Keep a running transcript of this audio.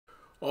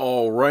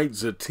Alright,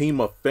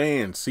 Zatima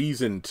fans,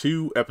 Season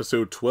 2,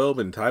 Episode 12,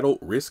 entitled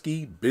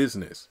Risky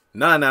Business.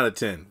 9 out of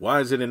 10. Why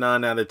is it a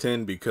 9 out of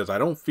 10? Because I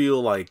don't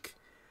feel like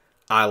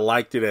I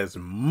liked it as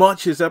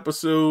much as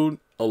Episode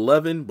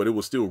 11, but it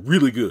was still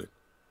really good.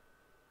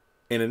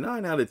 And a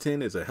 9 out of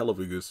 10 is a hell of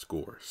a good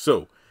score.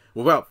 So,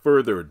 without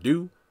further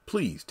ado,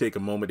 please take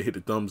a moment to hit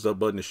the thumbs up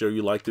button to show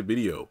you like the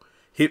video.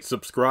 Hit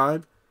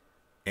subscribe,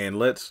 and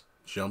let's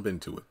jump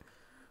into it.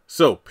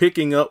 So,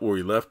 picking up where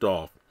we left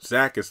off,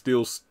 Zach is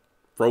still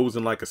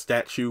frozen like a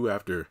statue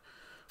after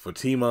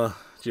Fatima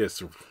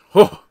just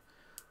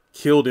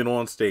killed it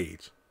on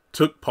stage.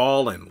 Took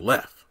Paul and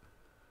left.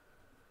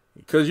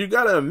 Because you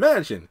gotta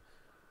imagine,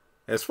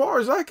 as far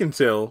as I can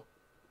tell,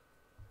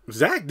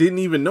 Zach didn't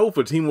even know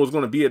Fatima was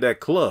going to be at that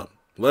club,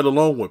 let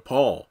alone with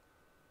Paul.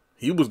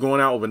 He was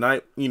going out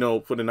overnight,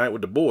 for the night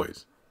with the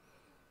boys.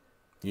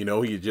 He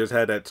just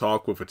had that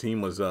talk with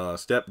Fatima's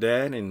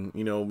stepdad, and,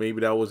 maybe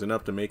that was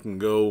enough to make him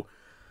go,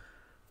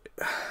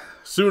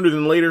 sooner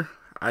than later,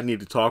 I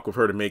need to talk with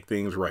her to make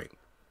things right.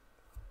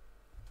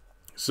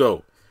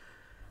 So,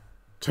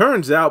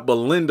 turns out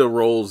Belinda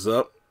rolls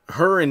up.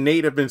 Her and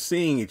Nate have been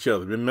seeing each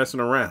other, been messing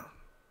around.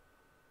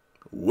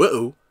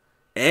 Whoa.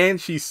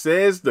 And she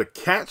says the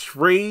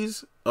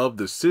catchphrase of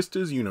the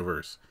Sistas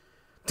universe.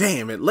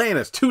 Damn,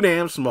 Atlanta's too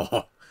damn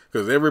small.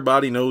 Because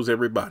everybody knows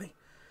everybody.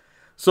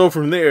 So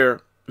from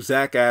there,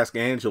 Zach asks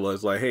Angela,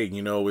 it's like, hey,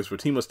 is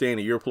Fatima staying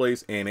at your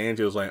place? And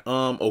Angela's like,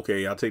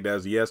 okay, I'll take that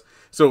as a yes.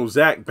 So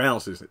Zach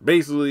bounces.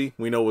 Basically,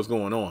 we know what's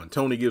going on.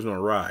 Tony gives him a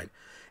ride.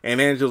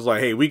 And Angela's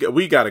like, hey, we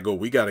gotta go.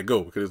 We gotta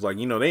go. Because it's like,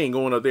 they ain't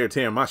going up there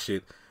tearing my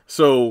shit.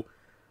 So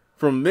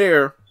from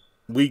there,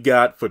 we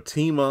got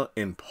Fatima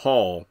and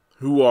Paul,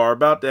 who are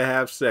about to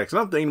have sex.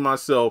 And I'm thinking to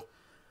myself,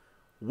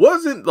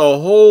 wasn't the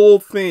whole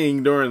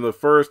thing during the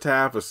first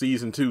half of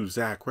season 2,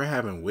 Zach, we're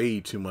having way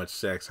too much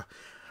sex.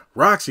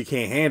 Roxy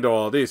can't handle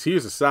all this.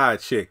 Here's a side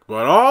chick.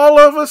 But all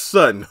of a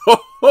sudden,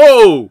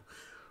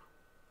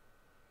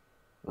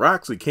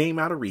 Roxy came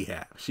out of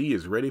rehab. She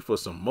is ready for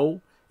some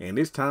more. And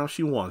this time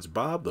she wants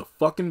Bob the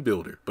fucking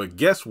Builder. But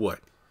guess what?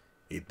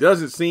 It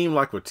doesn't seem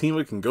like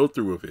Fatima can go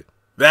through with it.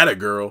 That a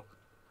girl.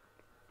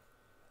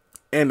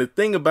 And the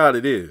thing about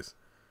it is,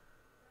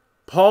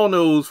 Paul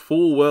knows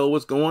full well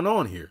what's going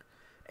on here.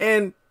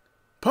 And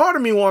part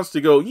of me wants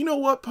to go, you know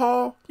what,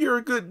 Paul? You're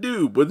a good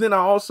dude. But then I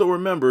also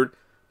remembered,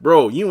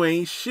 bro, you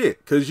ain't shit.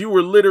 Because you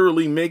were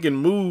literally making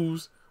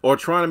moves or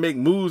trying to make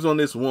moves on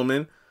this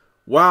woman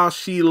while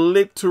she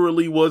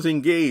literally was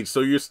engaged. So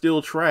you're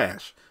still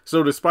trash.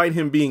 So despite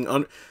him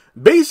being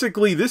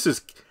basically, this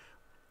is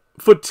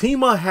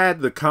Fatima had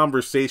the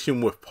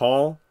conversation with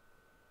Paul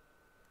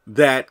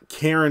that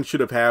Karen should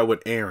have had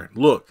with Aaron.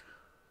 Look,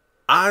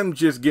 I'm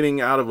just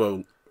getting out of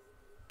a,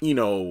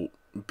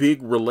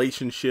 big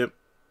relationship.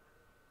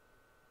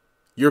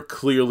 You're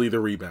clearly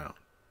the rebound.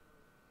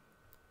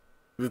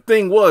 The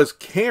thing was,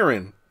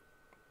 Karen,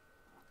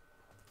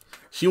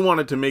 she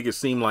wanted to make it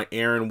seem like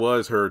Aaron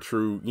was her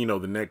true,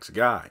 the next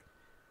guy.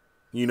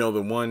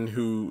 The one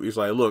who is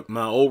like, look,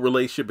 my old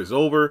relationship is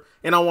over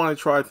and I want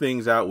to try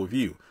things out with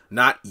you.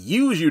 Not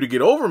use you to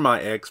get over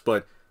my ex,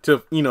 but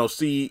to,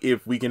 see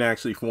if we can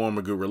actually form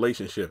a good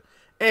relationship.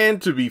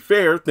 And to be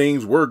fair,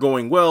 things were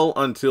going well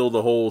until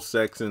the whole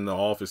sex in the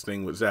office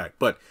thing with Zach.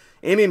 But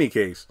in any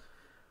case,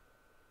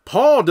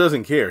 Paul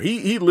doesn't care.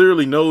 He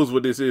literally knows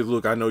what this is.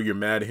 Look, I know you're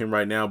mad at him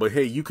right now, but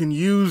hey, you can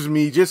use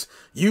me. Just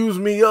use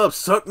me up.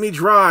 Suck me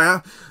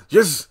dry.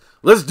 Just,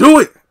 let's do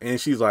it.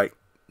 And she's like,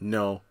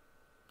 no.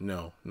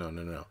 And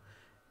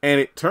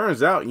it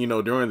turns out,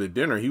 during the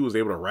dinner, he was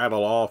able to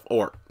rattle off,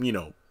 or,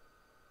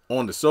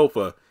 on the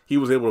sofa, he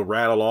was able to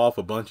rattle off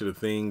a bunch of the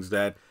things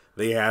that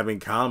they have in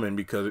common,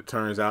 because it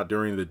turns out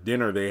during the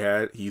dinner they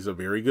had, he's a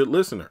very good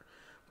listener.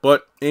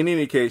 But in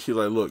any case, she's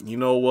like, look, you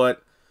know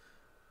what?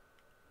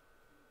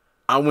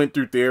 I went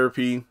through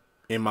therapy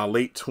in my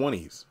late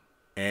 20s.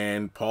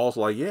 And Paul's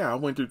like, yeah, I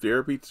went through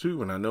therapy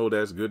too. And I know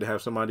that's good to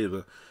have somebody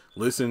to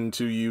listen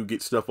to you,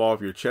 get stuff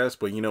off your chest.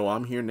 But,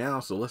 I'm here now,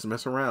 so let's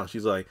mess around.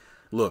 She's like,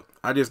 look,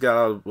 I just got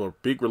out of a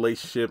big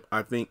relationship.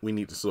 I think we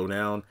need to slow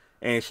down.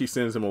 And she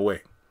sends him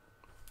away.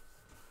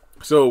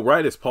 So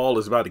right as Paul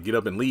is about to get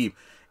up and leave,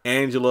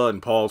 Angela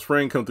and Paul's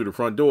friend come through the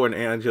front door, and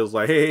Angela's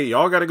like, hey,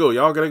 y'all gotta go.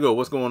 Y'all gotta go.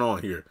 What's going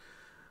on here?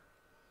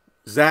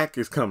 Zach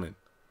is coming.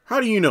 How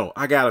do you know?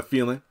 I got a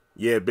feeling.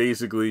 Yeah,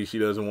 basically, she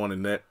doesn't want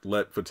to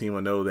let Fatima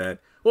know that.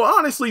 Well,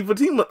 honestly,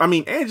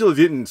 Angela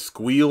didn't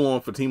squeal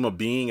on Fatima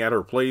being at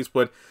her place,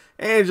 but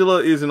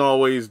Angela isn't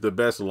always the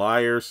best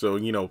liar. So,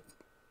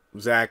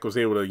 Zach was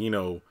able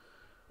to,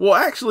 well,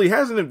 actually,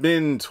 hasn't it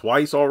been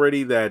twice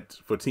already that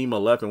Fatima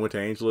left and went to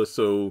Angela?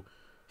 So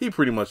he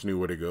pretty much knew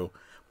where to go.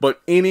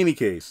 But in any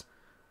case,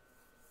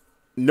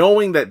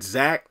 knowing that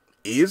Zach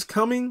is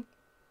coming,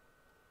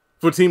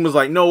 Fatima's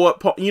like, you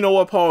know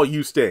what, Paul,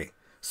 you stay.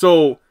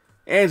 So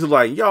Angela's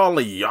like, y'all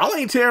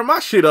ain't tearing my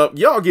shit up.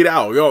 Y'all get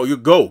out. You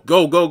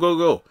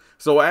go.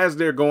 So as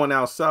they're going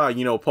outside,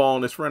 Paul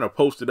and his friend are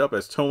posted up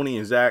as Tony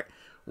and Zach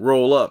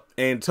roll up.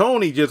 And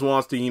Tony just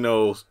wants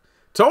to,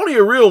 Tony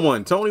a real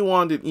one. Tony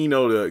wanted,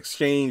 to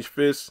exchange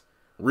fists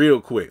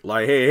real quick.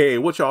 Like, hey,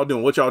 what y'all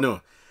doing? What y'all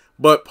doing?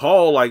 But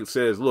Paul like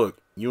says, look,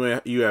 you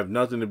have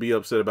nothing to be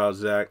upset about,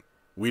 Zach.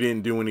 We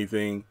didn't do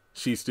anything.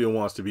 She still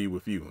wants to be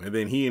with you. And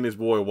then he and his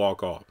boy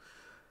walk off.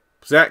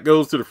 Zach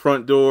goes to the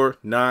front door,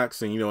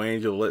 knocks, and,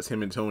 Angela lets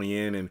him and Tony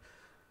in, and,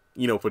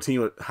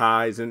 Fatima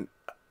hides. And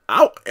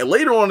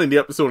later on in the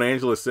episode,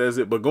 Angela says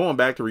it, but going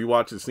back to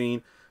rewatch the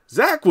scene,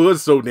 Zach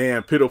was so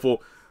damn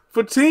pitiful.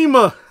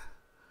 Fatima,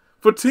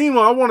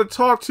 I want to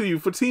talk to you.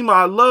 Fatima,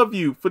 I love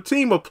you.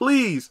 Fatima,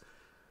 please.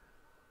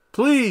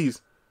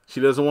 Please. She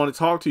doesn't want to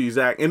talk to you,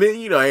 Zach. And then,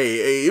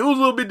 hey, it was a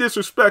little bit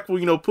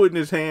disrespectful, putting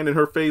his hand in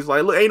her face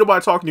like, look, ain't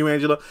nobody talking to you,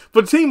 Angela.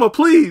 Fatima,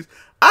 please.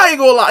 I ain't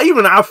gonna lie.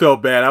 Even I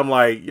felt bad. I'm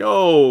like,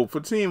 yo,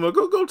 Fatima,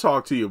 go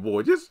talk to your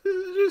boy. Just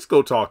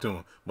go talk to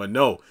him. But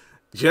no,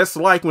 just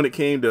like when it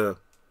came to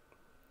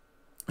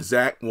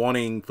Zach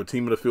wanting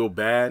Fatima to feel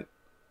bad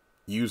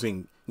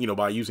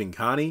by using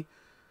Connie,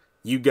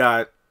 you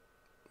got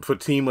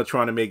Fatima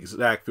trying to make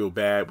Zach feel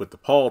bad with the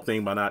Paul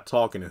thing by not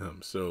talking to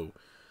him. So,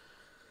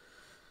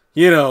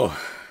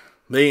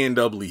 they end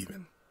up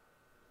leaving.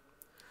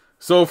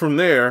 So from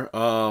there,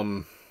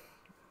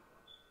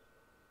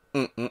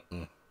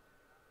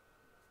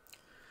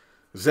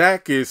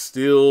 Zach is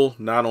still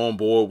not on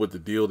board with the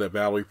deal that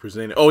Valerie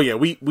presented. Oh yeah,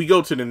 we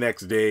go to the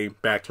next day,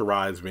 back to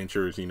Rise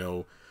Ventures,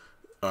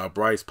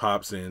 Bryce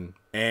pops in,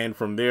 and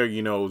from there,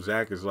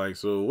 Zach is like,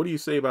 so what do you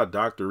say about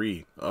Dr.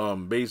 Reed?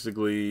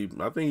 Basically,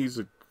 I think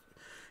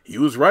he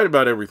was right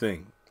about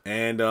everything.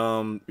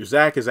 And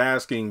Zach is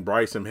asking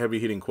Bryce some heavy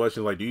hitting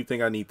questions like, do you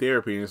think I need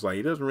therapy? And it's like,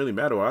 it doesn't really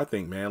matter what I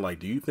think, man. Like,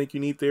 do you think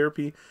you need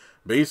therapy?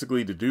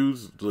 Basically, the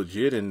dude's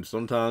legit, and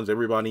sometimes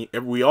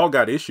we all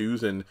got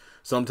issues, and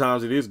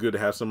sometimes it is good to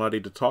have somebody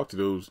to talk to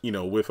those,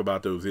 with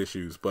about those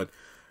issues. But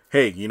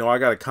hey, I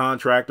got a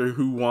contractor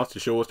who wants to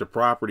show us the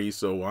property,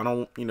 so I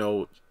don't,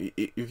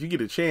 if you get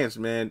a chance,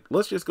 man,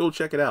 let's just go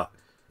check it out.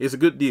 It's a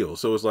good deal.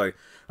 So it's like,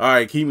 all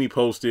right, keep me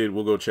posted.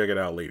 We'll go check it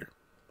out later.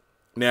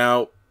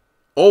 Now,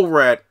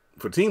 over at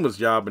Fatima's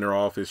job in her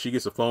office, she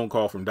gets a phone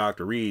call from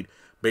Dr. Reed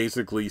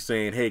basically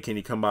saying, hey, can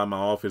you come by my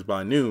office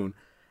by noon?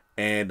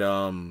 And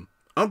I'm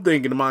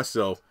thinking to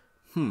myself,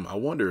 I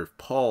wonder if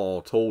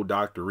Paul told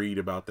Dr. Reed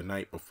about the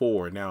night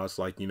before. And now it's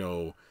like,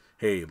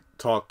 hey,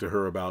 talk to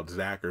her about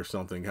Zach or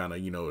something, kind of,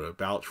 to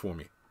vouch for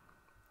me.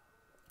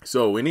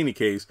 So in any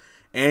case,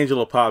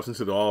 Angela pops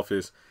into the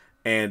office,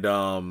 and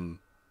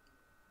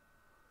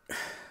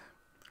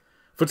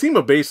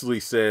Fatima basically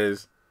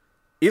says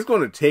it's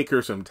going to take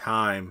her some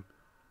time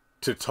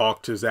to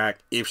talk to Zach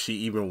if she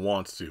even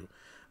wants to.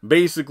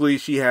 Basically,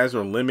 she has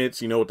her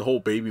limits, with the whole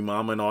baby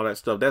mama and all that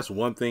stuff. That's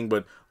one thing,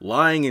 but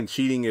lying and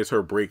cheating is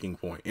her breaking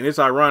point. And it's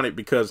ironic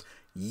because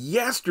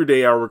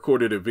yesterday I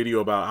recorded a video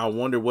about I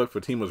wonder what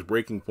Fatima's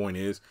breaking point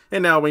is,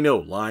 and now we know,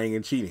 lying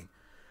and cheating.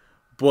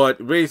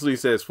 But basically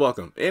says, fuck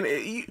him. And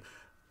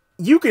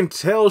you can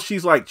tell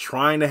she's like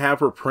trying to have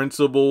her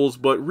principles,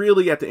 but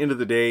really at the end of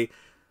the day,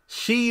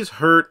 she's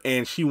hurt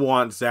and she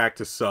wants Zach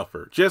to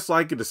suffer. Just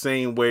like the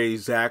same way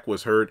Zach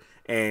was hurt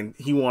and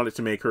he wanted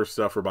to make her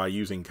suffer by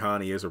using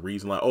Connie as a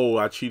reason, like, oh,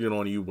 I cheated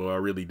on you, but I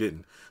really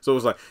didn't. So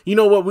it's like, you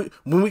know what,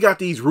 when we got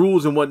these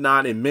rules and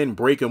whatnot and men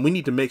break them, we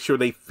need to make sure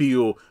they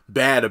feel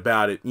bad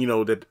about it,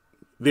 that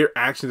their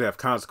actions have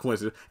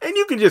consequences. And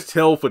you can just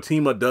tell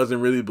Fatima doesn't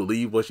really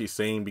believe what she's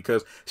saying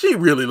because she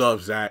really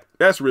loves Zach.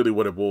 That's really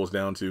what it boils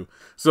down to.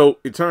 So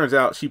it turns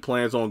out she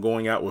plans on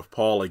going out with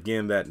Paul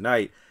again that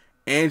night.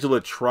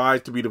 Angela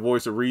tries to be the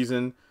voice of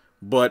reason,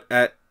 but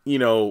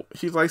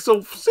she's like,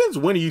 so since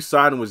when are you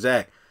siding with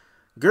Zach?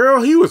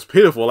 Girl, he was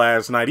pitiful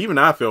last night. Even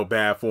I felt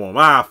bad for him.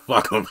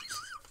 Fuck him.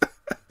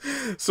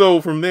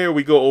 So from there,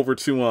 we go over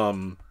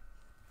to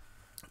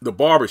the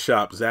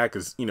barbershop. Zach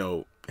is,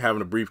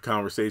 having a brief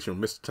conversation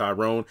with Mr.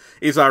 Tyrone.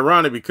 It's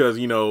ironic because,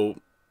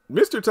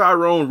 Mr.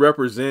 Tyrone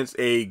represents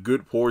a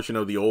good portion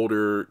of the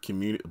older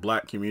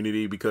black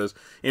community because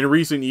in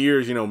recent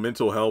years,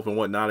 mental health and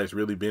whatnot has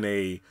really been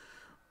a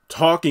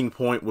talking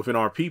point within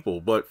our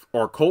people, but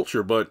our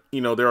culture. But,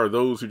 there are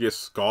those who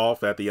just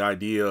scoff at the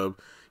idea of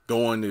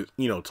going to,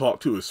 talk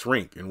to a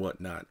shrink and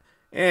whatnot.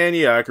 And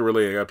yeah, I can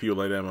relate. I got people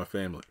like that in my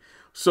family.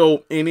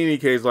 So in any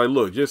case, like,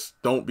 look, just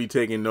don't be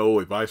taking no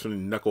advice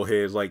from the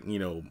knuckleheads like,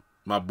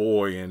 my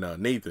boy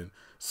and Nathan.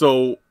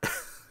 So,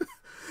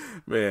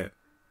 man,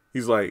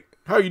 he's like,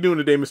 how are you doing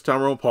today, Mr.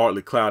 Tyrone?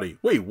 Partly cloudy.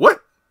 Wait,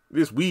 what?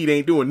 This weed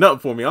ain't doing nothing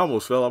for me. I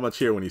almost fell out my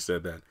chair when he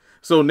said that.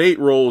 So Nate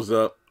rolls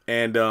up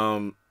and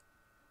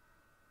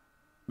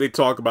they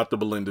talk about the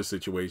Belinda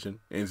situation.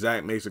 And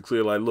Zach makes it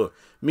clear, like, look,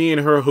 me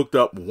and her hooked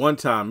up one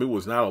time. It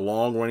was not a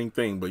long-running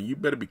thing, but you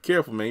better be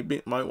careful, man.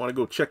 You might want to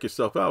go check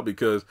yourself out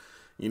because,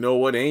 you know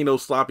what, there ain't no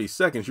sloppy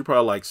seconds. You're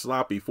probably like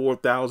sloppy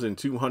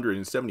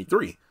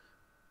 4,273.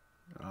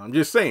 I'm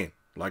just saying.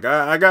 Like,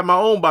 I got my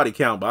own body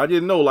count, but I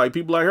didn't know, like,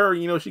 people like her,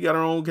 she got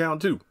her own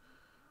count too.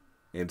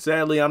 And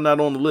sadly, I'm not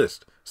on the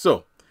list.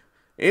 So,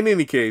 in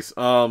any case,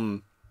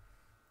 turns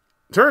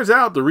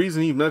out the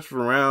reason he messed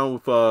around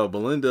with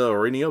Belinda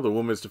or any other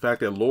woman is the fact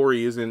that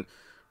Lori isn't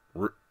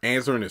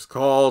answering his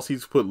calls.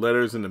 He's put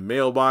letters in the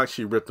mailbox.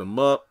 She ripped them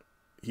up.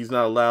 he's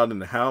not allowed in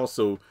the house.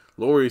 So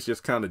Lori's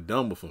just kind of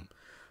done with him.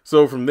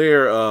 So from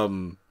there,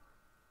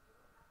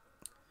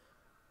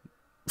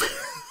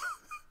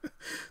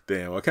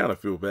 damn, I kind of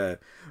feel bad.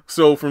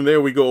 So from there,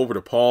 we go over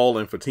to Paul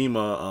and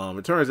Fatima.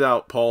 It turns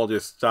out Paul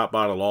just stopped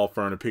by the law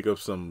firm to pick up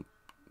some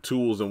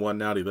tools and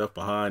whatnot he left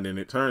behind. And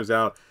it turns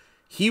out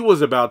he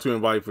was about to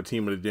invite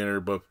Fatima to dinner,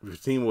 but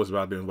Fatima was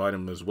about to invite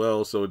him as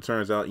well. So it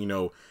turns out,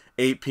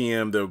 8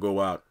 p.m. they'll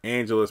go out.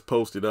 Angela's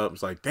posted up.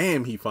 It's like,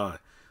 damn, he fine.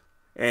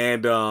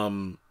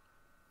 And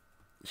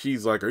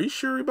she's like, are you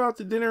sure about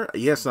the dinner?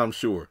 Yes, I'm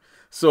sure.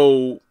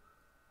 So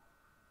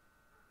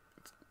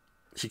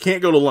she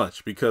can't go to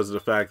lunch because of the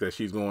fact that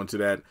she's going to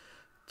that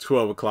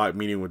 12 o'clock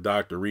meeting with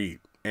Dr. Reed.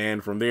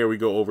 And from there, we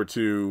go over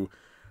to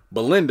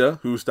Belinda,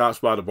 who stops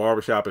by the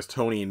barbershop as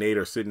Tony and Nate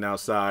are sitting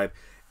outside.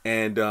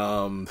 And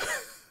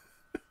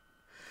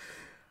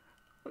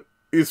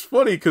it's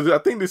funny because I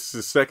think this is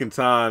the second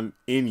time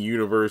in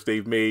universe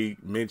they've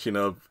made mention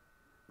of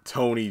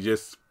Tony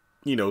just,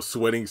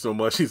 sweating so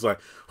much. He's like,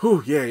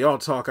 whew, yeah, y'all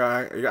talk.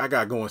 I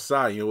got to go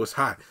inside. It's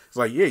hot. It's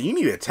like, yeah, you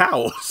need a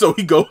towel. So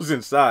he goes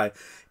inside.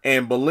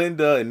 And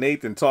Belinda and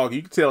Nathan talk.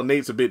 You can tell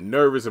Nate's a bit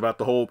nervous about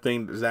the whole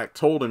thing that Zach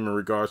told him in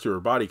regards to her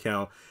body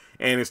count.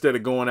 And instead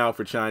of going out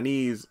for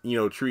Chinese,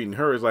 treating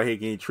her, it's like, hey,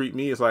 can you treat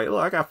me? It's like,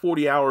 look, I got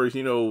 40 hours,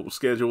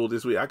 scheduled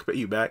this week. I can pay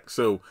you back.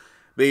 So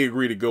they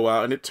agree to go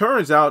out. And it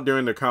turns out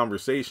during the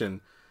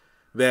conversation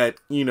that,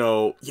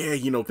 yeah,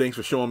 thanks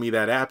for showing me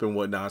that app and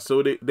whatnot.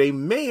 So they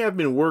may have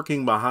been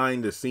working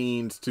behind the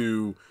scenes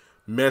to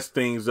mess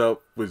things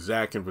up with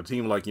Zach and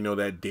Fatima, like,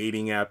 that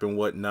dating app and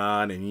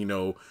whatnot, and,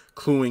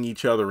 cluing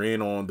each other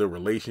in on the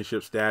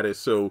relationship status.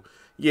 So,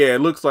 yeah,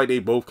 it looks like they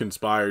both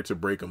conspired to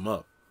break them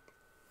up.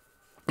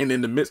 And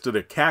in the midst of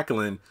the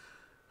cackling,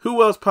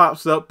 who else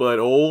pops up but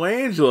old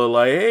Angela,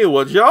 like, hey,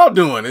 what y'all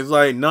doing? It's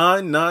like,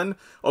 none.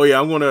 Oh, yeah,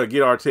 I'm going to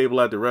get our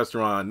table at the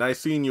restaurant. Nice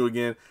seeing you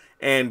again.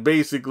 And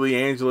basically,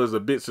 Angela's a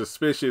bit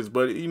suspicious,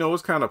 but,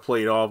 it's kind of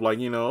played off like,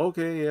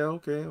 okay, yeah,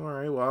 okay, all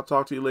right, well, I'll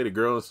talk to you later,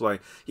 girl. It's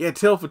like, yeah,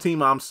 tell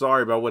Fatima I'm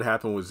sorry about what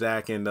happened with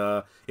Zach, and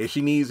if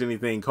she needs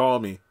anything, call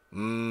me.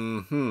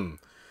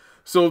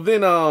 So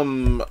then,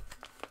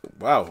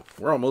 wow,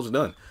 we're almost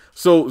done.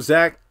 So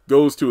Zach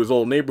goes to his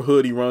old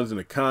neighborhood. He runs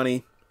into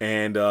Connie,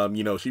 and,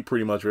 she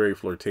pretty much very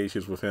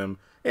flirtatious with him.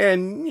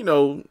 And,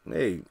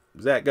 hey,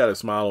 Zach got a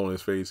smile on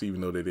his face, even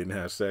though they didn't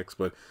have sex.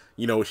 But,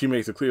 she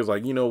makes it clear, it's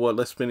like, what,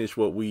 let's finish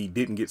what we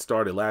didn't get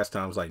started last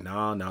time. It's like,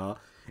 nah.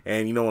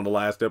 And, in the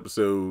last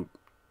episode,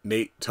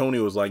 Tony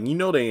was like, they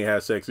ain't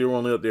had sex. They were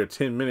only up there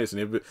 10 minutes.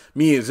 And if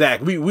me and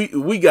Zach,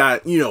 we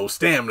got,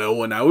 stamina or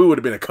whatnot, we would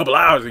have been a couple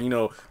hours. And,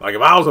 like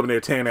if I was up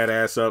there tearing that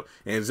ass up,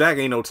 and Zach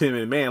ain't no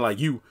 10-minute man like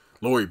you,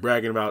 Lori,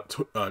 bragging about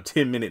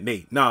 10-minute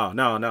Nate.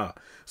 Nah.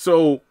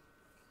 So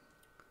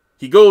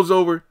he goes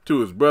over to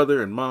his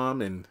brother and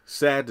mom, and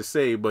sad to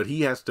say, but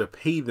he has to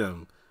pay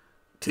them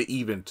to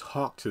even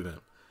talk to them.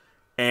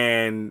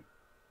 And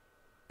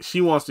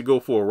she wants to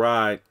go for a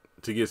ride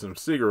to get some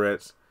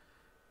cigarettes,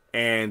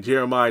 and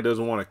Jeremiah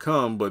doesn't want to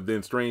come, but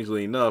then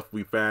strangely enough,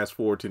 we fast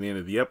forward to the end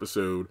of the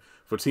episode.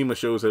 Fatima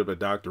shows up at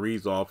Dr.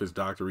 Reed's office.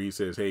 Dr. Reed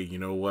says, hey, you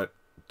know what?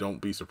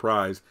 Don't be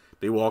surprised.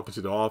 They walk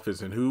into the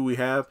office, and who we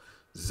have?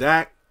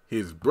 Zach,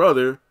 his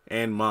brother,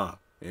 and mom.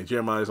 And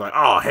Jeremiah's like,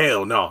 oh,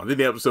 hell no. Then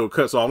the episode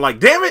cuts off. I'm like,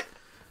 damn it.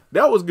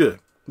 That was good.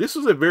 This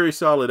was a very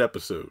solid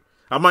episode.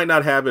 I might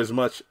not have as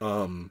much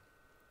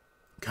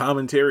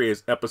commentary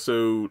as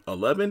episode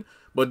 11,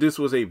 but this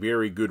was a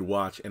very good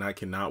watch, and I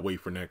cannot wait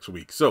for next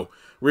week. So,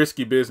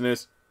 Risky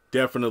Business,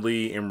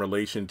 definitely in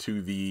relation to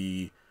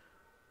the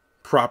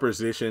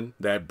proposition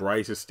that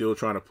Bryce is still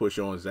trying to push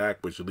on Zach,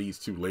 which leads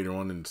to later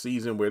on in the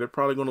season where they're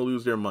probably going to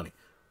lose their money,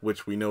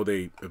 which we know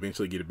they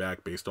eventually get it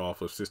back based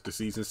off of Sistas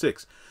Season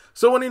 6.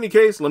 So in any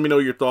case, let me know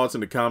your thoughts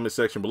in the comment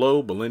section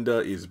below. Belinda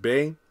is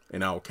bae,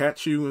 and I'll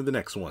catch you in the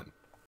next one.